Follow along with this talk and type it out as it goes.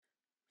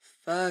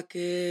Fuck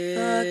it.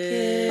 Fuck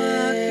it.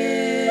 Fuck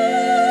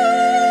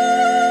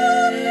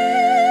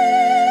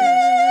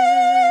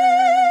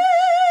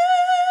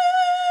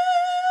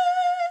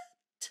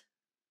it.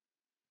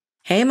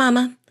 Hey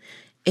mama,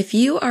 if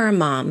you are a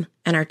mom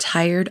and are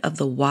tired of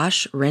the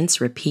wash,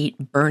 rinse,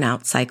 repeat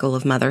burnout cycle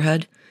of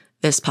motherhood,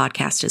 this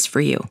podcast is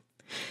for you.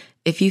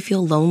 If you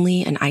feel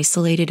lonely and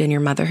isolated in your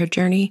motherhood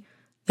journey,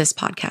 this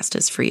podcast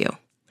is for you.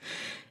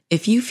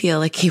 If you feel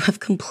like you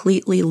have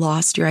completely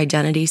lost your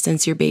identity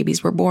since your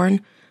babies were born,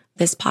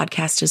 this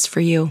podcast is for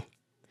you.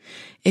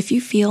 If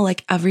you feel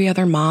like every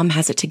other mom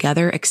has it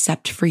together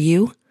except for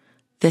you,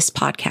 this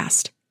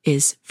podcast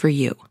is for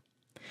you.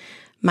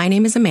 My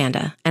name is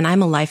Amanda, and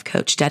I'm a life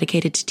coach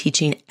dedicated to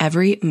teaching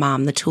every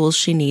mom the tools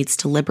she needs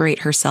to liberate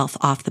herself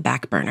off the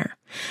back burner.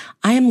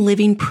 I am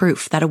living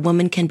proof that a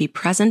woman can be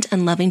present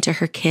and loving to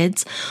her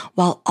kids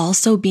while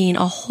also being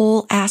a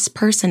whole ass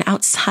person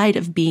outside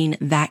of being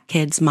that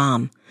kid's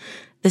mom.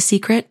 The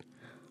secret?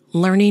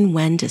 Learning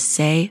when to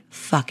say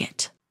fuck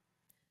it.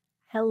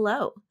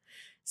 Hello.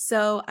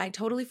 So I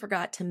totally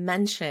forgot to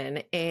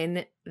mention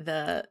in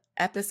the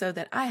episode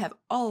that I have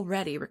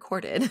already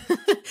recorded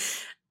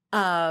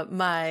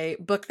my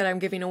book that I'm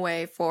giving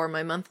away for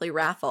my monthly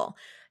raffle.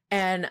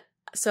 And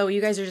so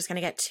you guys are just going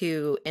to get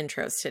 2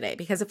 intros today,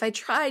 because if I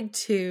tried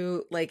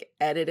to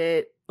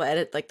edit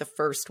the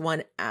first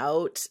one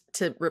out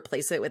to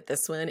replace it with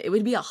this one, it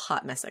would be a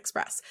hot mess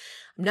express.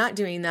 I'm not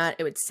doing that.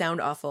 It would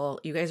sound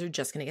awful. You guys are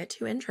just going to get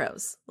 2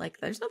 intros.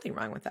 There's nothing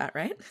wrong with that,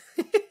 right?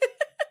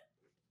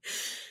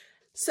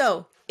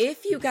 So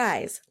if you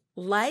guys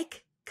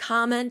like,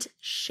 comment,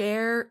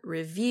 share,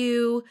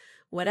 review,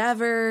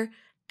 whatever,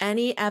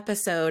 any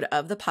episode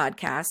of the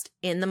podcast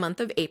in the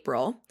month of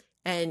April,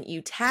 and you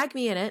tag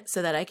me in it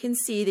so that I can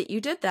see that you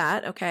did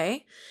that,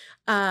 okay?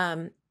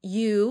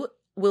 You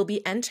will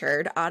be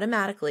entered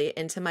automatically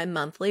into my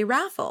monthly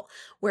raffle,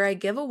 where I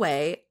give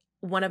away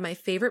one of my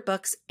favorite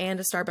books and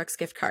a Starbucks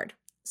gift card.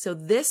 So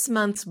this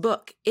month's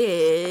book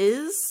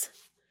is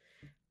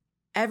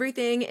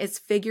Everything is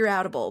Figure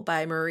Outable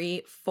by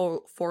Marie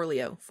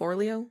Forleo.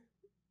 Forleo?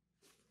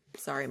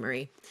 Sorry,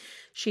 Marie.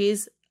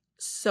 She's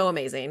so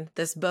amazing.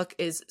 This book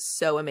is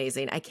so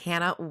amazing. I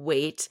cannot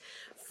wait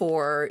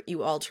for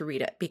you all to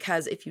read it,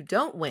 because if you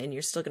don't win,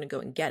 you're still going to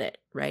go and get it,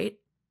 right?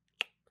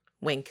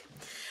 Wink.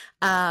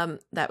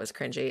 That was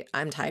cringy.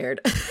 I'm tired.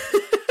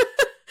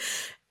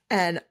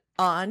 And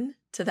on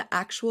to the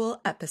actual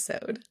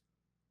episode.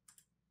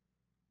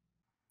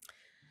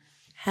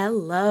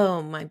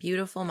 Hello, my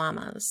beautiful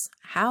mamas.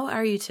 How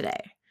are you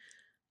today?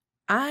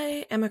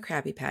 I am a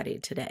Krabby Patty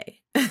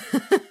today.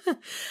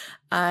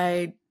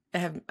 I'm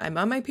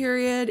on my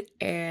period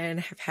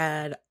and have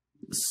had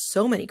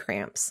so many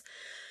cramps.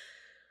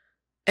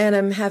 And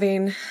I'm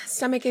having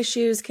stomach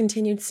issues,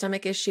 continued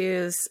stomach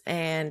issues,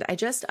 and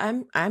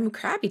I'm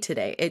crabby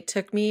today. It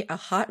took me a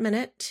hot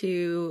minute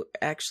to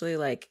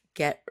actually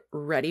get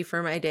ready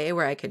for my day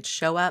where I could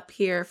show up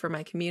here for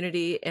my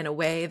community in a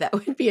way that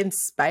would be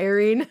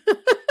inspiring.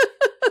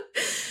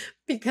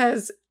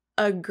 Because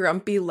a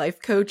grumpy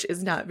life coach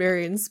is not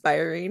very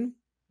inspiring.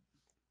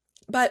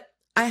 But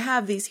I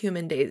have these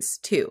human days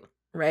too,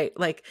 right?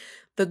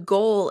 The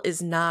goal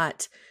is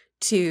not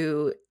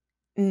to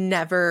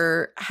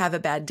never have a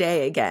bad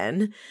day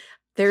again.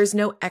 There's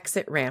no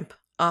exit ramp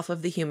off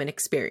of the human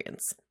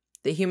experience.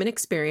 The human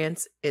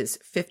experience is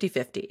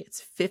 50-50.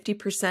 It's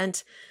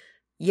 50%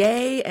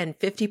 yay and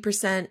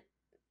 50%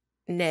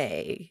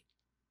 nay.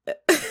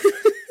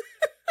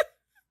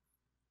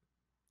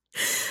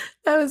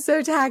 That was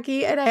so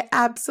tacky, and I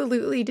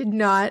absolutely did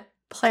not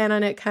plan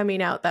on it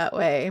coming out that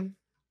way.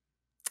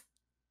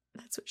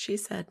 That's what she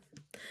said.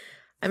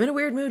 I'm in a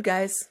weird mood,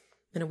 guys.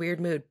 I'm in a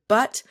weird mood.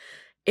 But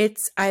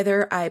it's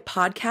either I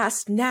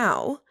podcast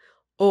now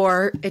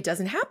or it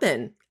doesn't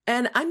happen.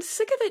 And I'm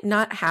sick of it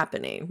not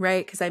happening,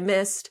 right? Because I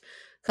missed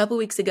a couple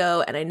weeks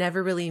ago and I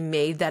never really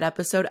made that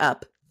episode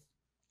up,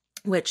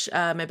 which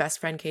my best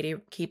friend Katie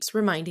keeps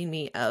reminding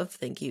me of.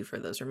 Thank you for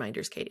those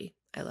reminders, Katie.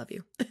 I love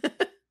you.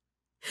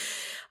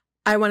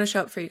 I want to show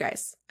up for you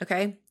guys,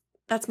 okay?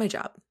 That's my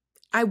job.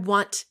 I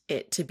want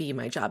it to be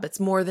my job. It's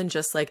more than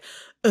just I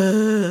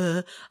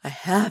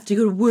have to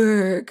go to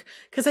work,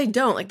 because I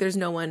don't. There's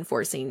no one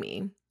forcing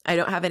me. I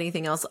don't have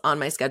anything else on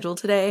my schedule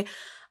today.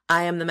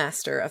 I am the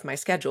master of my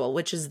schedule,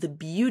 which is the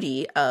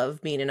beauty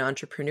of being an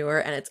entrepreneur.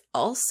 And it's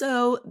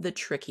also the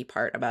tricky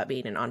part about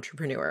being an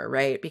entrepreneur,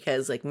 right?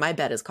 Because my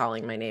bed is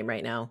calling my name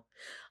right now.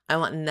 I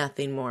want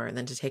nothing more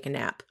than to take a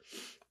nap.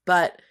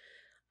 But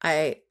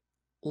I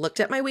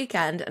looked at my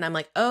weekend and I'm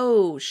like,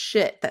 oh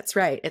shit, that's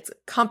right. It's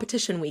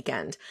competition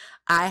weekend.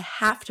 I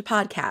have to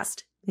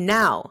podcast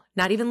now,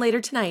 not even later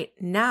tonight,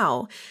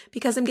 now,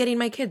 because I'm getting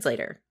my kids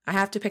later. I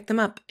have to pick them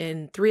up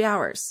in 3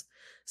 hours.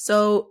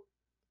 So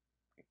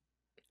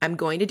I'm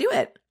going to do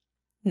it.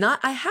 Not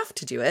I have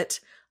to do it.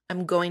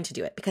 I'm going to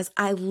do it because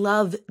I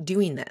love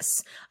doing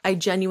this. I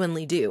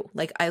genuinely do.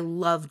 I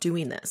love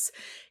doing this.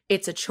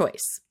 It's a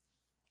choice.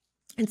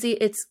 And see,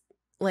 it's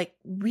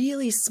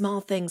really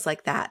small things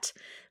like that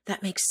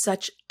that makes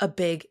such a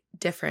big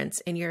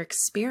difference in your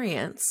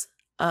experience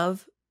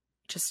of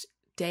just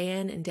day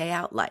in and day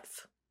out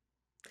life.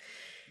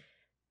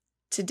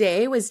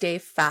 Today was day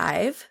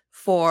 5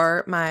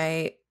 for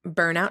my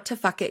Burnout to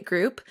Fuck It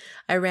group.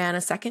 I ran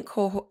a second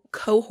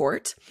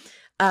cohort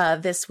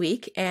this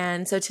week.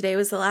 And so today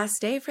was the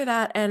last day for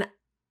that. And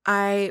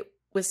I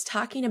was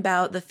talking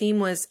about, the theme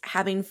was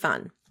having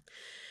fun.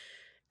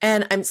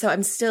 And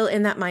I'm still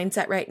in that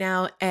mindset right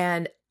now.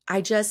 And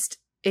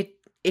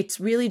it's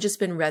really just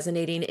been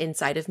resonating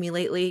inside of me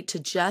lately to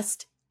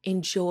just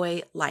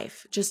enjoy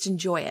life, just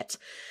enjoy it.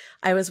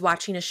 I was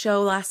watching a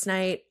show last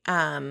night,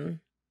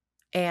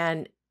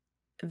 and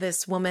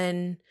this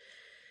woman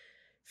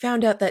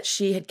found out that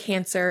she had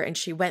cancer, and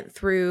she went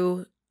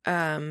through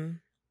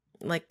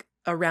like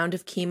a round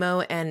of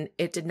chemo, and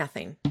it did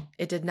nothing.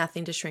 It did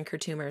nothing to shrink her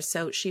tumors.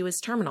 So she was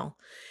terminal.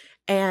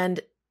 And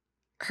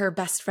her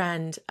best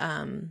friend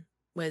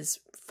was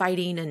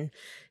fighting and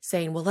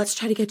saying, well, let's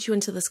try to get you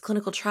into this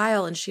clinical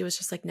trial. And she was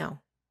just like, no,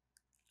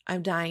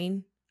 I'm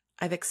dying.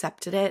 I've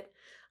accepted it.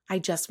 I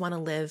just want to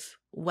live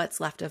what's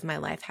left of my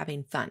life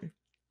having fun.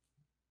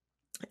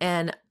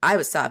 And I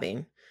was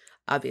sobbing,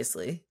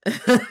 obviously.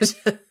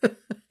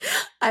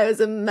 I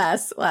was a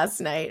mess last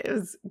night. It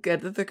was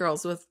good that the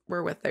girls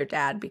were with their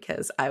dad,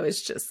 because I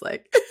was just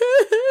like, this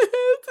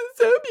is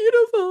so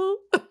beautiful.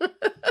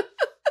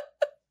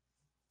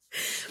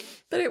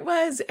 But it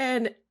was,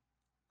 and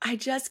I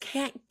just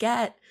can't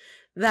get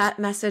that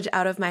message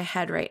out of my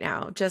head right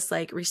now. Just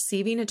like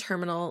receiving a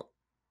terminal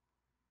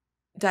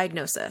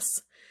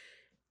diagnosis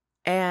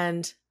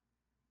and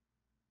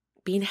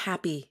being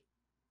happy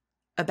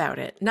about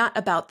it. Not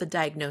about the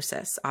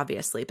diagnosis,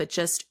 obviously, but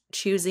just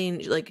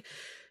choosing, like,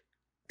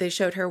 they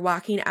showed her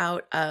walking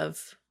out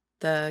of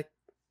the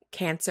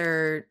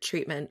cancer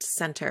treatment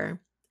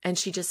center, and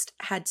she just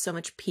had so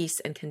much peace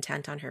and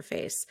content on her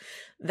face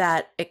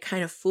that it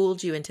kind of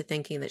fooled you into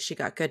thinking that she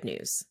got good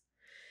news.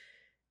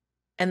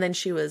 And then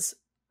she was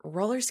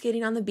roller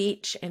skating on the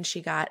beach, and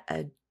she got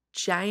a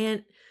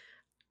giant,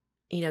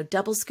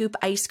 double scoop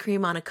ice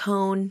cream on a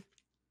cone.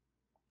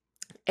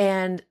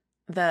 And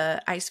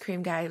the ice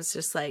cream guy was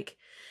just like,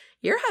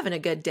 you're having a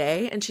good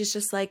day. And she's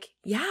just like,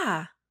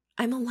 yeah,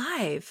 I'm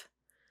alive.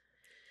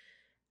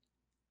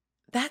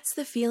 That's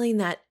the feeling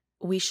that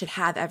we should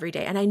have every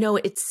day. And I know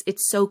it's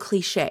so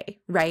cliche,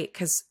 right?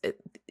 Because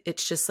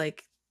it's just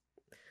like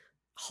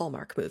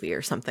Hallmark movie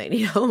or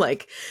something,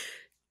 like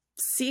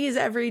sees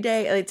every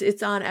day.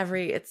 It's on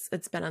every, it's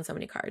been on so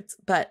many cards,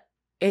 but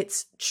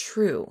it's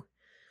true.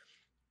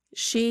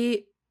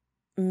 She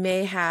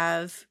may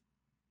have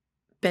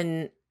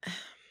been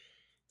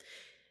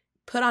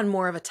put on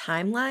more of a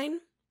timeline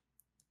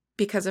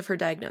because of her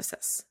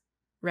diagnosis,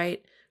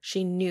 right?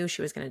 She knew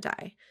she was going to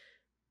die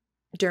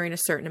during a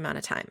certain amount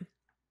of time.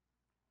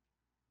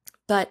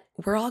 But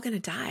we're all going to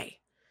die.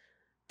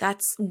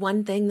 That's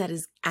one thing that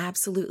is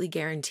absolutely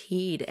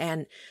guaranteed.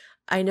 And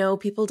I know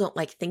people don't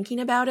like thinking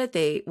about it.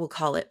 They will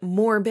call it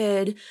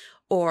morbid,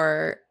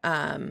 or,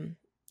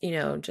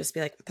 just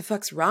be like, what the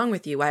fuck's wrong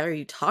with you? Why are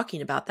you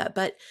talking about that?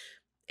 But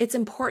it's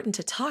important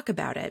to talk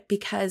about it,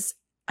 because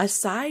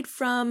aside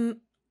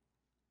from,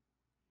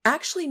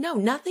 actually, no,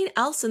 nothing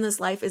else in this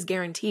life is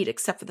guaranteed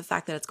except for the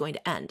fact that it's going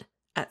to end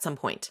at some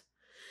point.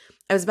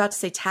 I was about to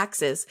say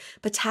taxes,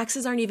 but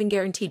taxes aren't even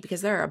guaranteed,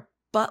 because there are a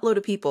buttload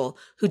of people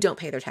who don't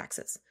pay their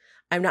taxes.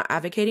 I'm not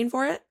advocating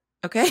for it,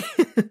 okay?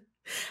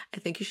 I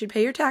think you should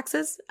pay your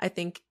taxes. I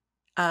think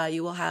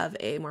you will have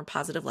a more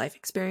positive life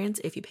experience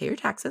if you pay your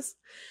taxes.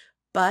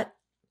 But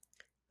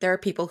there are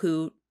people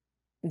who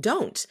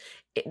don't.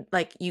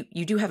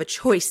 You do have a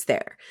choice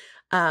there.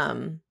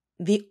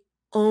 The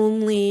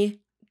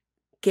only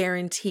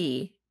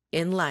guarantee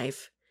in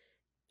life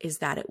is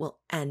that it will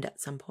end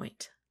at some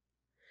point.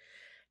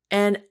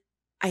 And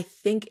I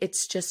think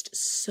it's just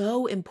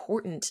so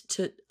important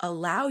to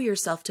allow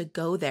yourself to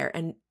go there,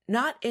 and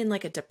not in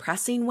like a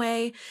depressing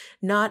way,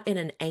 not in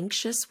an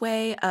anxious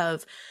way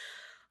of,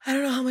 I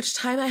don't know how much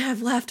time I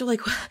have left, or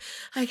like,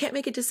 I can't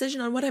make a decision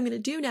on what I'm going to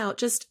do now.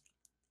 Just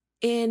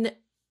in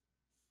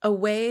a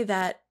way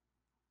that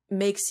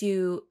makes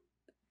you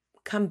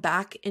come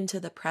back into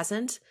the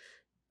present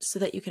so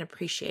that you can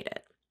appreciate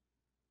it.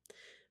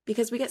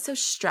 Because we get so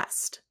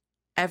stressed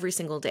every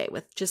single day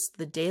with just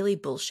the daily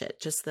bullshit,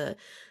 just the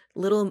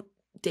little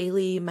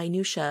daily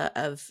minutia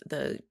of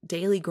the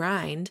daily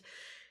grind.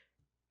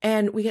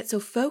 And we get so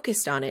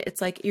focused on it. It's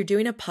like you're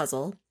doing a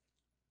puzzle,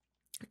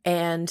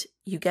 and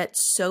you get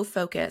so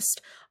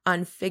focused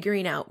on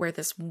figuring out where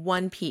this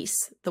one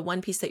piece, the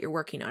one piece that you're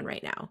working on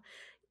right now,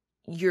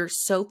 you're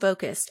so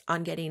focused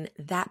on getting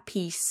that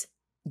piece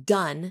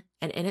done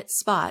and in its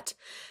spot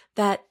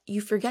that you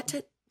forget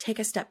to take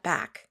a step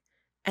back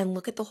and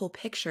look at the whole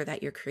picture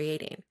that you're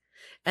creating.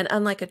 And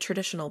unlike a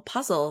traditional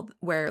puzzle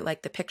where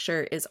like the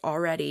picture is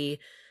already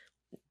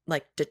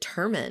like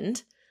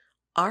determined,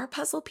 our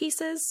puzzle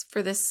pieces,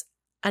 for this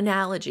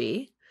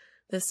analogy,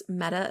 this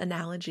meta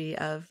analogy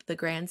of the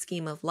grand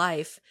scheme of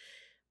life,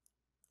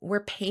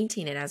 we're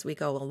painting it as we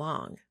go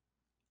along.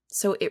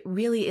 So it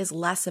really is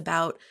less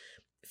about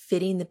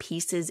fitting the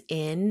pieces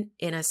in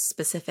a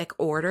specific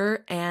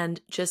order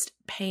and just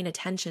paying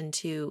attention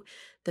to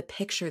the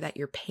picture that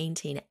you're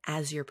painting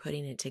as you're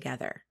putting it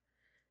together,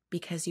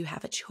 because you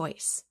have a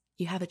choice.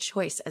 You have a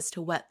choice as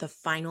to what the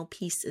final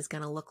piece is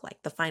going to look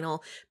like. The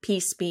final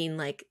piece being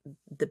like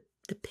the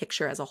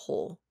picture as a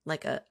whole,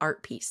 like an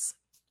art piece.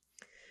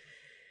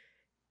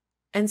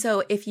 And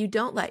so if you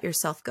don't let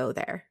yourself go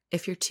there,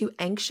 if you're too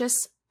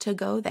anxious to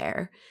go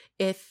there,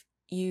 if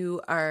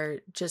you are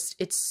just,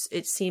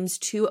 it seems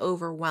too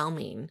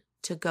overwhelming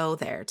to go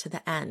there to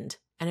the end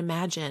and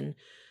imagine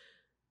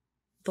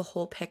the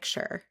whole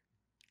picture,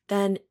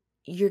 then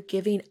you're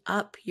giving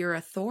up your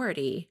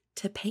authority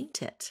to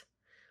paint it.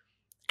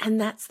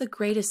 And that's the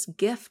greatest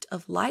gift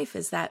of life,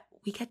 is that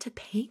we get to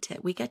paint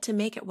it. We get to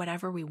make it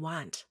whatever we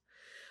want.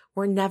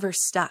 We're never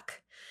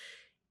stuck.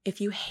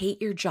 If you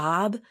hate your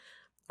job,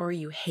 or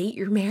you hate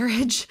your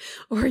marriage,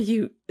 or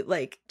you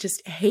like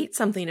just hate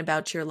something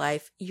about your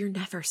life, you're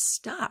never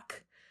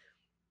stuck.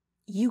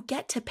 You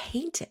get to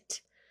paint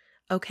it.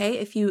 Okay?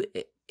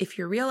 If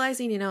you're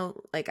realizing, you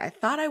know, like, I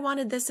thought I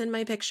wanted this in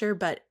my picture,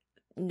 but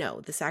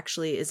no, this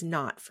actually is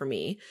not for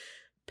me,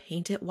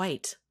 paint it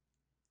white.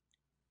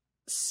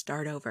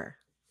 Start over.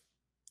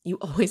 You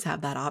always have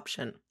that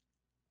option.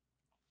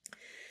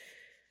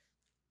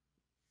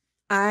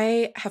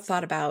 I have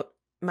thought about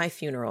my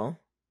funeral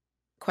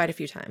quite a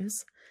few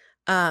times,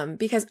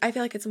 because I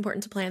feel like it's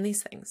important to plan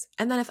these things.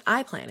 And then if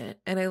I plan it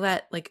and I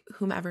let like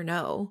whomever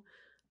know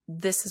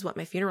this is what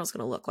my funeral is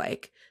going to look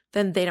like,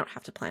 then they don't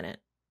have to plan it.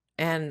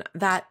 And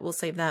that will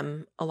save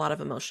them a lot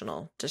of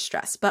emotional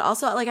distress. But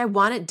also, like, I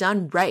want it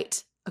done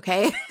right.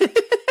 Okay. It's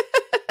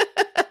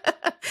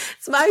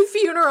my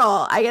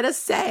funeral, I gotta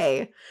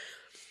say.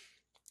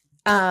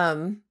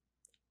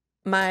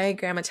 My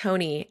grandma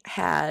Tony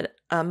had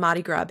a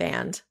Mardi Gras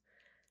band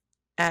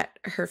at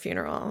her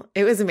funeral.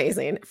 It was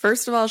amazing.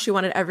 First of all, she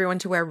wanted everyone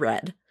to wear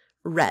red,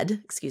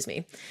 excuse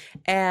me.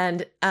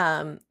 And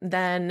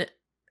then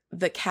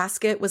the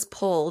casket was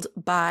pulled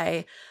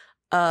by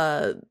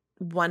a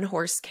one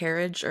horse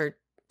carriage or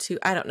two.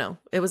 I don't know.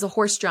 It was a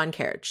horse-drawn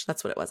carriage.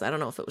 That's what it was. I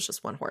don't know if it was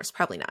just one horse.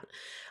 Probably not.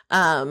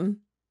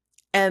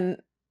 And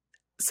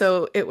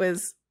so it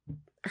was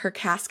her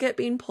casket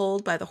being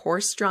pulled by the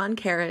horse-drawn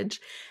carriage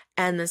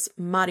and this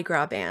Mardi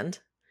Gras band,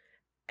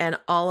 and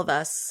all of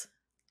us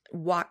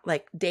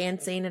like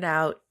dancing it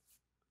out,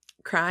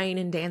 crying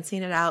and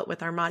dancing it out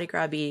with our Mardi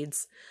Gras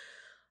beads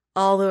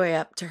all the way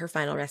up to her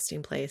final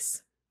resting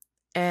place.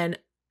 And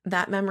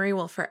that memory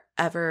will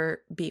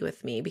forever be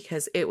with me,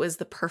 because it was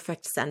the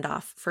perfect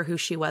send-off for who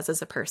she was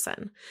as a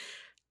person.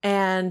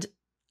 And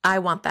I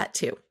want that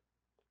too.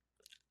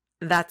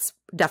 That's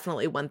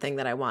definitely one thing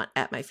that I want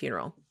at my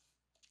funeral.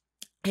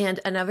 And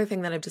another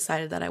thing that I've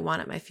decided that I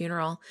want at my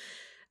funeral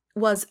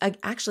was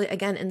actually,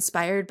 again,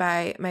 inspired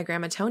by my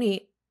grandma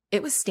Tony.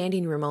 It was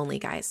standing room only,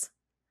 guys.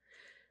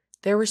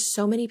 There were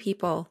so many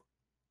people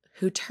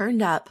who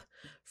turned up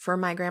for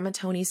my grandma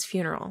Tony's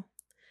funeral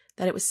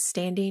that it was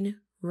standing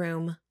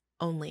room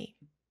only.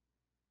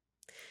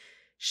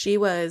 She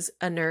was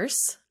a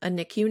nurse, a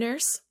NICU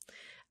nurse,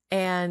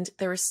 and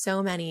there were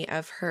so many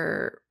of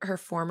her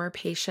former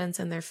patients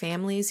and their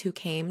families who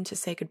came to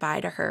say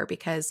goodbye to her,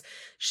 because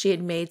she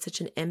had made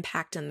such an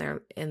impact in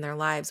their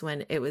lives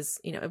when it was,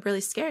 you know, a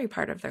really scary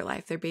part of their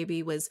life. Their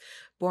baby was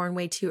born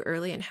way too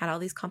early and had all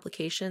these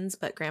complications,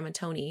 but Grandma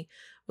Tony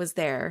was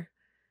there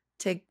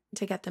to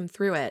get them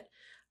through it.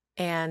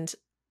 And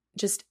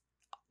just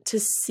to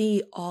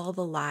see all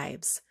the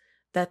lives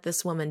that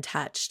this woman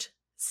touched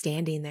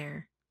standing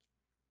there,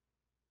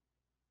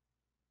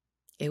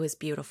 it was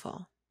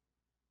beautiful.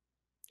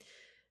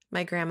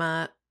 My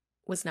grandma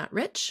was not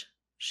rich.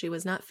 She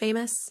was not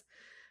famous.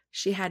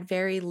 She had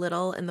very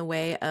little in the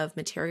way of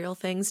material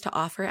things to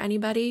offer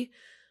anybody,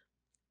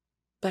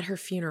 but her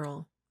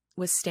funeral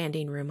was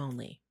standing room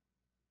only.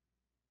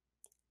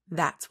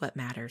 That's what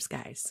matters,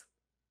 guys.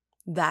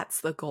 That's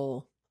the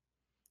goal,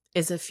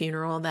 is a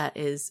funeral that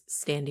is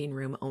standing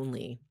room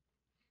only,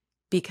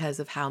 because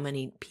of how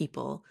many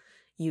people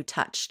you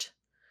touched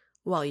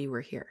while you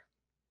were here,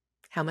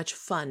 how much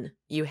fun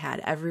you had.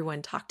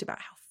 Everyone talked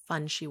about how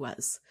fun she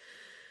was,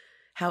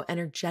 how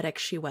energetic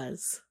she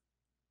was,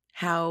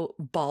 how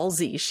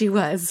ballsy she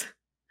was.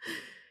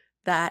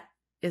 That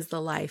is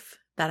the life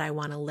that I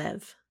want to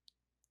live.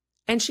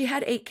 And she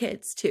had 8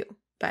 kids too,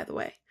 by the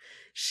way.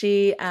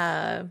 She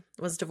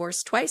was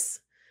divorced twice,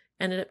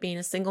 ended up being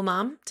a single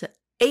mom to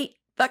 8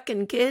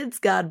 fucking kids.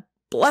 God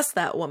bless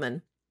that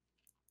woman.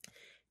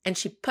 And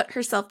she put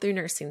herself through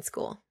nursing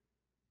school.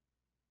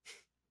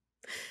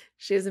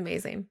 She was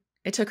amazing.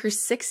 It took her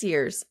 6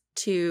 years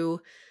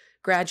to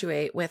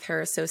graduate with her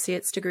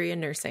associate's degree in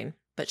nursing,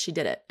 but she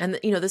did it. And,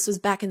 you know, this was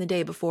back in the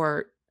day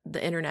before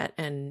the internet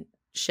and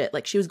shit.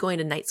 Like, she was going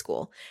to night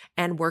school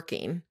and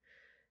working.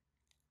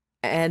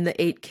 And the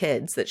 8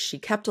 kids that she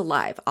kept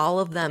alive, all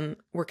of them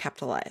were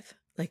kept alive.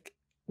 Like,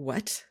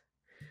 what?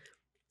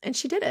 And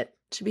she did it.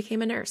 She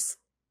became a nurse.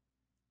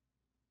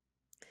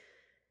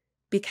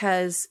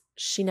 Because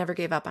she never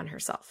gave up on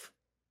herself.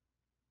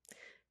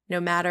 No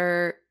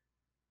matter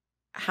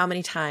how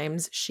many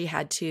times she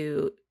had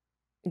to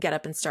get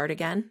up and start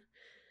again,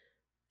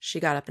 she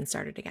got up and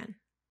started again.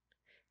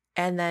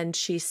 And then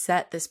she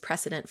set this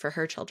precedent for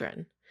her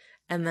children.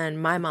 And then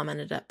my mom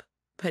ended up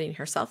putting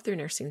herself through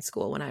nursing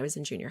school when I was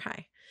in junior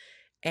high.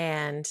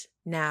 And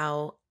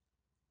now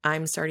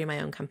I'm starting my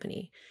own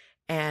company.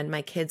 And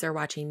my kids are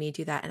watching me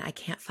do that. And I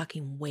can't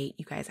fucking wait,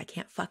 you guys. I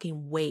can't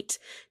fucking wait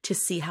to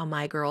see how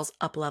my girls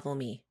up-level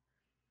me.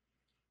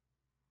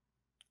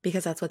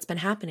 Because that's what's been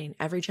happening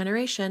every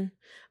generation.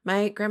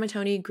 My grandma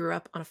Tony grew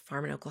up on a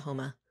farm in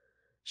Oklahoma.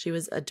 She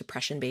was a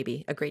depression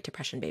baby, a Great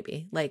Depression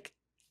baby. Like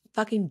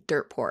fucking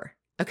dirt poor.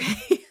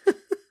 Okay.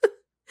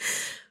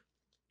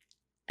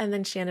 And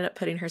then she ended up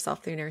putting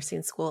herself through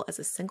nursing school as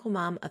a single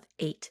mom of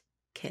 8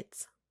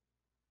 kids.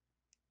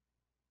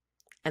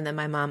 And then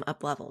my mom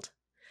up-leveled.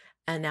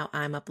 And now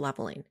I'm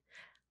up-leveling.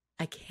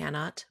 I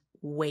cannot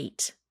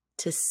wait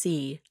to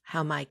see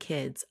how my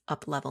kids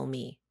up-level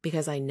me,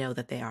 because I know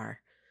that they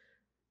are.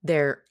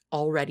 They're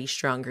already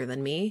stronger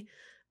than me,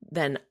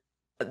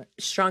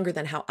 stronger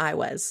than how I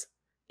was,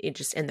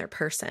 just in their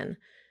person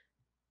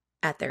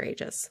at their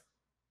ages.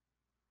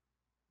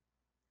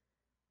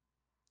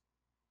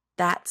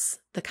 That's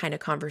the kind of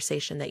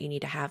conversation that you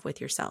need to have with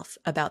yourself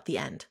about the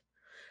end.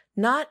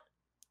 Not,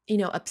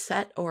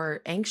 upset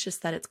or anxious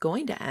that it's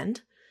going to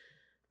end,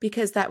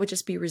 because that would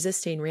just be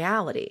resisting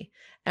reality.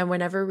 And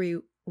whenever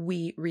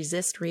we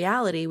resist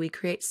reality, we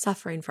create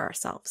suffering for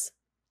ourselves.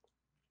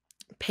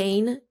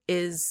 Pain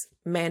is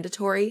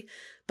mandatory,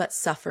 but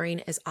suffering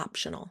is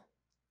optional.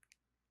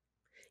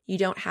 You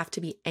don't have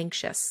to be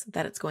anxious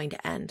that it's going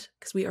to end,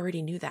 because we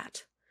already knew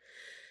that.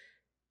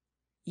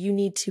 You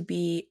need to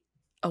be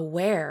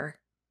aware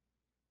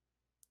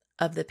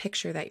of the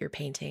picture that you're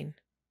painting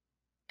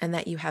and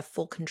that you have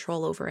full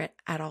control over it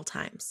at all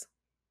times.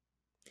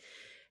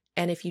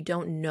 And if you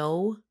don't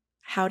know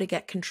how to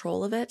get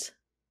control of it,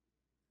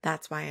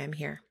 that's why I'm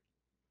here.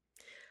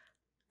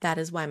 That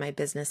is why my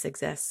business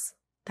exists.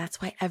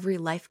 That's why every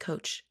life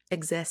coach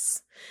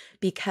exists,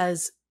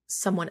 because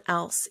someone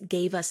else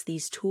gave us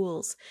these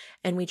tools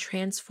and we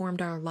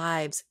transformed our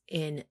lives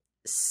in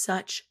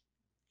such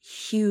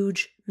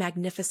huge,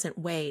 magnificent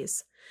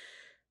ways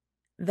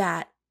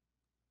that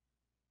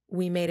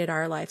we made it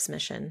our life's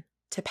mission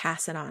to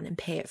pass it on and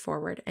pay it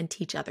forward and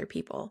teach other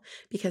people,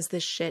 because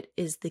this shit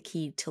is the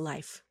key to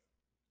life.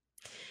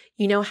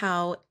 You know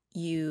how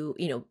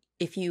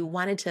if you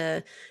wanted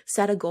to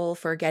set a goal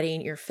for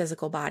getting your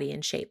physical body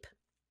in shape,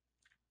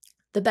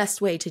 the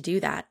best way to do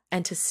that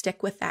and to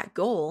stick with that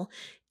goal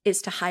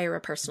is to hire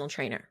a personal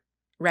trainer,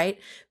 right?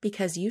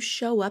 Because you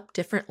show up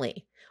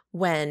differently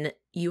when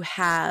you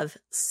have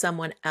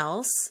someone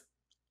else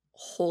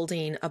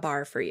holding a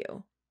bar for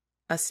you,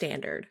 a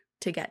standard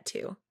to get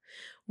to.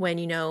 When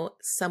you know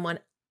someone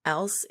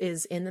else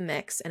is in the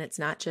mix and it's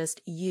not just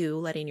you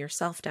letting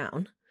yourself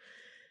down,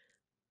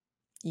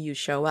 you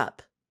show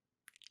up.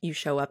 You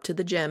show up to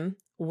the gym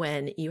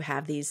when you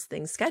have these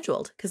things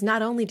scheduled, because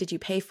not only did you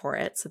pay for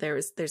it, so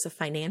there's a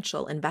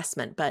financial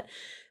investment, but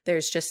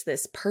there's just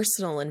this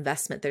personal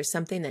investment. There's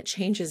something that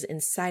changes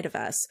inside of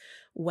us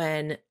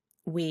when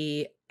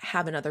we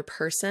have another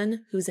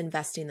person who's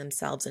investing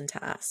themselves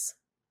into us.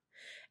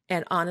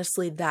 And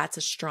honestly, that's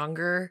a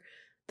stronger,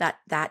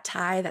 that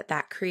tie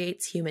that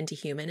creates human to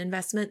human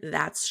investment,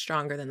 that's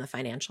stronger than the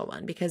financial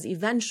one, because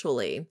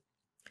eventually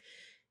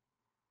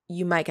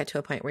you might get to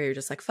a point where you're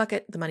just like, fuck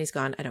it, the money's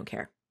gone, I don't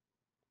care.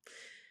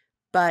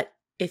 But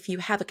if you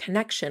have a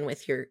connection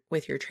with your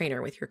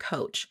trainer, with your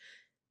coach,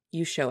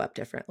 you show up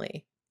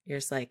differently. You're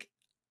just like,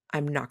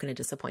 I'm not going to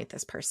disappoint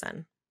this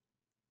person.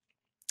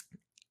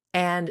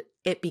 And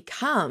it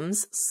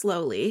becomes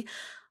slowly,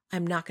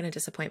 I'm not going to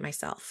disappoint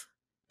myself,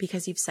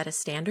 because you've set a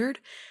standard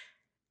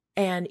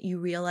and you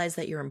realize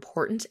that you're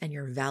important and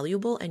you're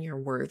valuable and you're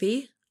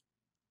worthy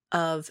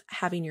of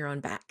having your own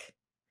back.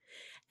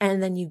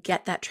 And then you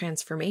get that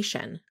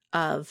transformation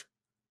of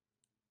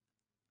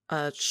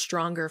a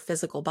stronger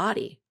physical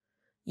body.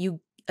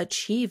 You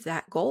achieve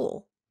that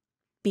goal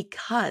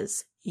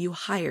because you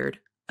hired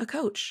a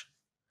coach,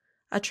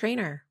 a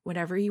trainer,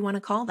 whatever you want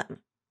to call them.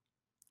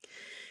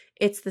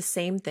 It's the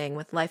same thing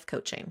with life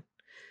coaching.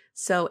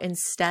 So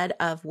instead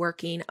of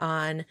working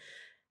on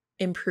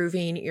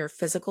improving your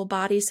physical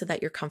body so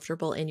that you're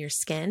comfortable in your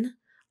skin,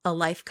 a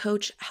life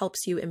coach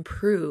helps you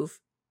improve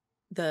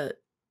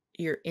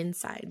your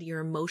inside, your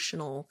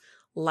emotional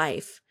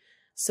life,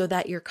 so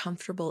that you're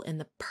comfortable in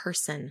the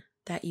person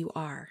that you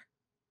are.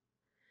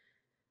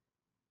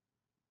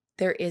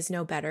 There is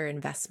no better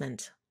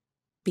investment,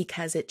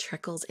 because it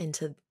trickles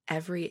into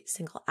every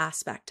single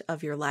aspect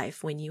of your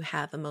life when you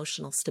have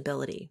emotional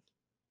stability.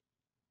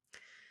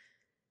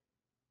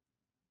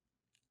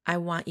 I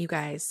want you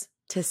guys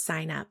to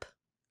sign up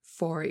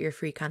for your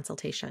free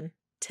consultation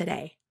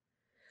today.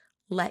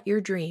 Let your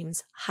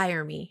dreams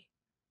hire me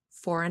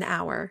for an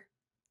hour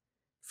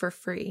for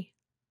free.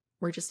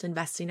 We're just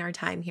investing our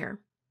time here.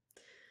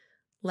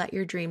 Let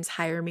your dreams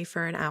hire me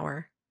for an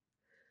hour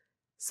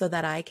so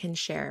that I can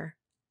share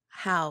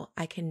how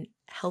I can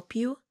help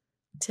you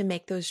to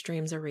make those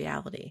dreams a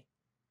reality.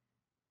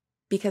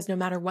 because no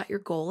matter what your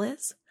goal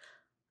is,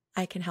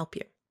 I can help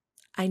you.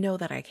 I know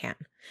that I can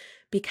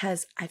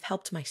because I've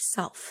helped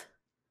myself.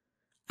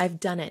 I've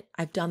done it.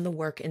 I've done the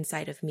work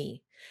inside of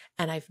me,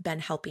 and I've been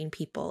helping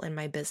people in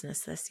my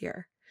business this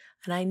year.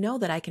 And I know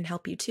that I can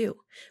help you too,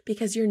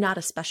 because you're not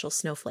a special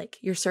snowflake.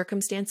 Your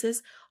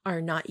circumstances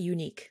are not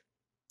unique.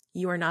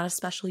 You are not a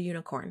special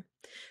unicorn.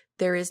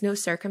 There is no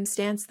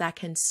circumstance that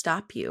can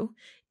stop you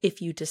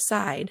if you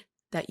decide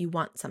that you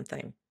want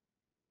something.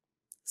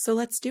 So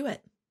let's do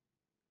it.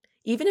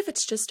 Even if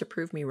it's just to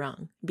prove me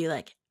wrong, be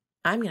like,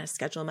 I'm going to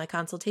schedule my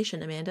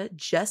consultation, Amanda,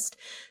 just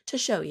to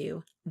show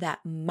you that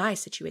my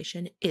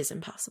situation is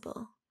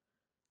impossible.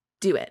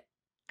 Do it.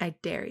 I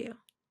dare you.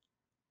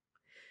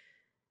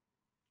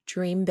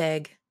 Dream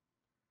big.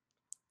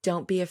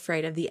 Don't be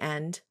afraid of the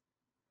end.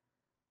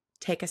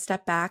 Take a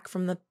step back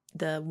from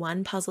the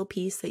one puzzle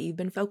piece that you've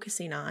been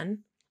focusing on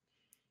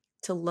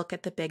to look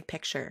at the big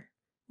picture.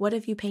 What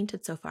have you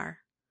painted so far?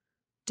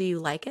 Do you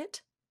like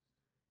it?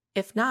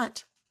 If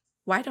not,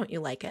 why don't you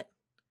like it?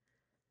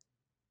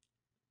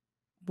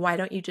 Why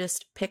don't you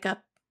just pick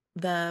up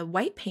the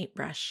white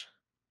paintbrush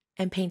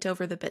and paint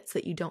over the bits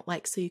that you don't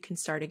like so you can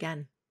start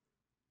again?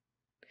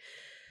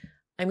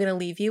 I'm going to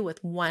leave you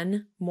with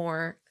one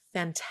more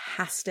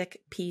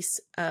fantastic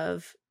piece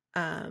of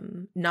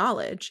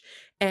knowledge,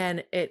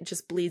 and it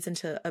just bleeds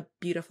into a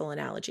beautiful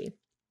analogy.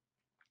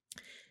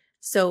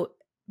 So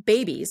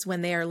babies,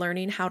 when they are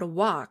learning how to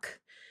walk,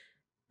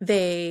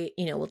 they,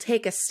 will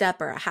take a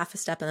step or a half a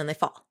step and then they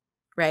fall,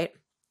 right?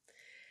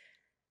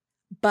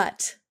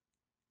 But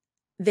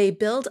they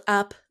build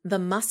up the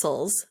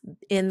muscles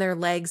in their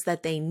legs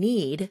that they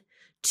need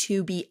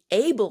to be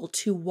able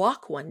to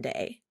walk one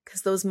day,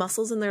 because those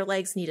muscles in their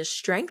legs need to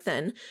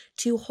strengthen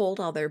to hold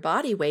all their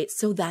body weight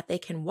so that they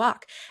can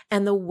walk.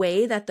 And the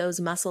way that those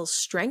muscles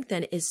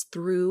strengthen is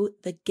through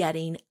the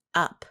getting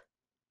up.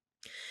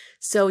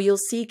 So you'll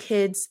see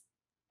kids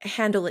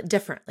handle it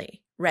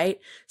differently, right?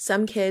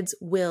 Some kids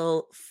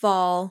will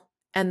fall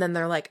and then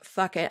they're like,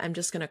 fuck it, I'm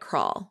just going to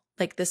crawl.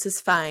 Like, this is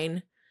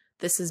fine.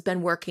 This has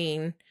been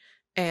working.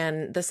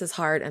 And this is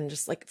hard, and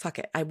just like, fuck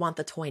it, I want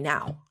the toy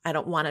now. I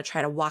don't want to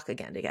try to walk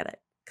again to get it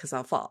because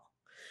I'll fall.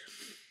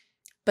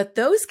 But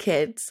those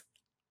kids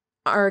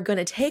are going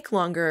to take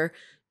longer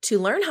to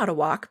learn how to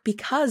walk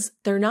because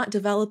they're not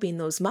developing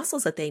those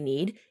muscles that they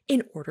need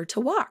in order to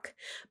walk.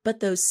 But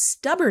those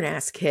stubborn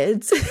ass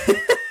kids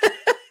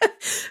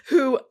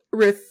who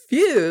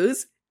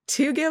refuse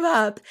to give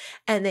up,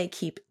 and they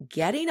keep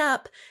getting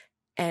up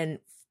and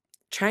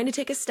trying to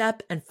take a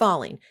step and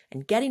falling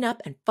and getting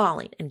up and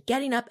falling and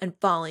getting up and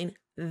falling,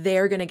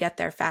 they're going to get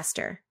there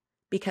faster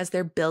because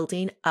they're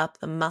building up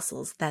the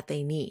muscles that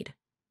they need.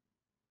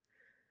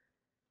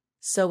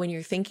 So when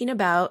you're thinking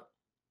about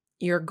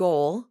your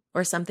goal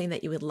or something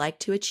that you would like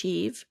to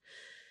achieve,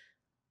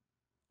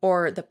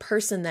 or the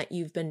person that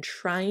you've been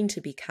trying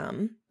to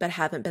become but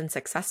haven't been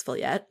successful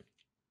yet,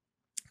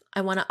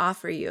 I want to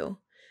offer you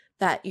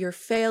that your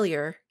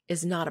failure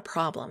is not a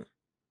problem.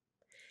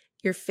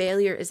 Your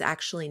failure is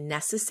actually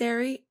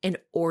necessary in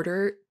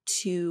order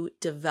to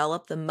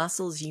develop the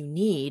muscles you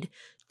need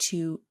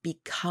to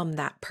become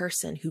that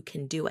person who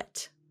can do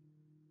it.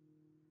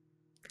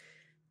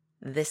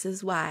 This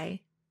is why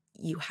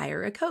you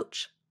hire a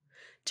coach,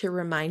 to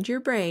remind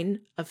your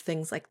brain of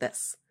things like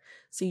this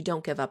so you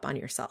don't give up on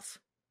yourself.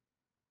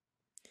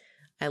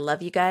 I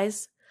love you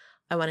guys.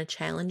 I want to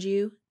challenge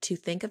you to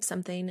think of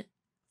something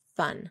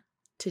fun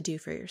to do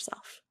for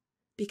yourself,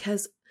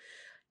 because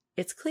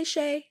it's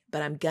cliche,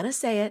 but I'm going to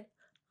say it.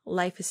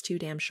 Life is too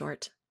damn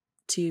short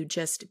to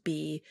just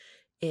be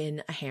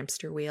in a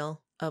hamster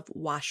wheel of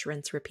wash,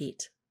 rinse,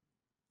 repeat.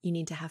 You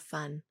need to have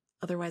fun.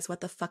 Otherwise,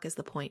 what the fuck is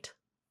the point?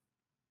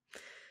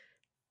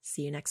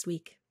 See you next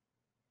week.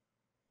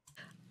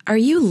 Are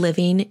you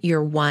living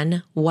your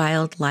one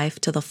wild life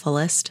to the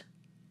fullest?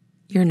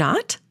 You're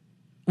not?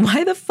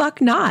 Why the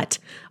fuck not?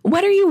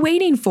 What are you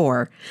waiting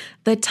for?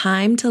 The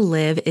time to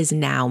live is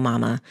now,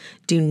 mama.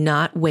 Do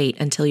not wait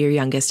until your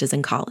youngest is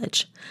in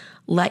college.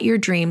 Let your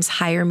dreams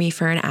hire me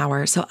for an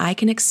hour so I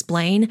can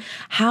explain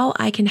how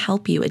I can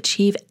help you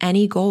achieve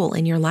any goal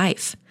in your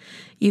life.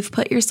 You've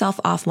put yourself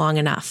off long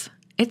enough.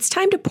 It's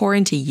time to pour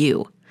into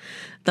you.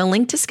 The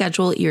link to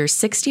schedule your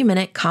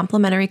 60-minute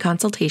complimentary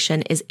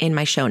consultation is in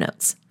my show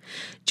notes.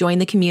 Join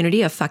the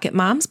community of Fuck It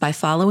Moms by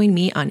following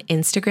me on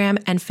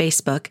Instagram and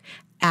Facebook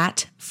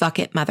at Fuck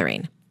It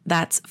Mothering.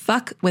 That's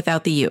fuck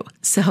without the U.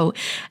 So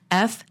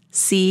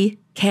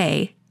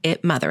FCK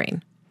It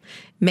Mothering.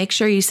 Make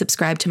sure you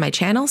subscribe to my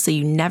channel so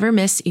you never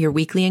miss your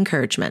weekly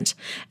encouragement.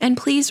 And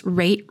please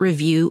rate,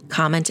 review,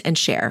 comment, and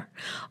share.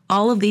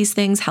 All of these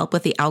things help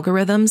with the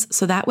algorithms,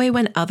 so that way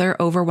when other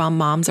overwhelmed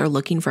moms are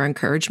looking for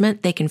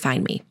encouragement, they can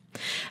find me.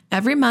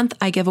 Every month,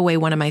 I give away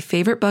one of my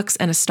favorite books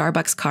and a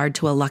Starbucks card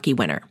to a lucky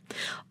winner.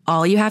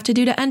 All you have to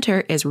do to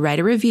enter is write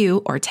a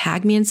review or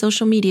tag me in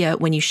social media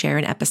when you share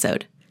an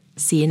episode.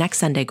 See you next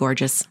Sunday,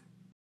 gorgeous.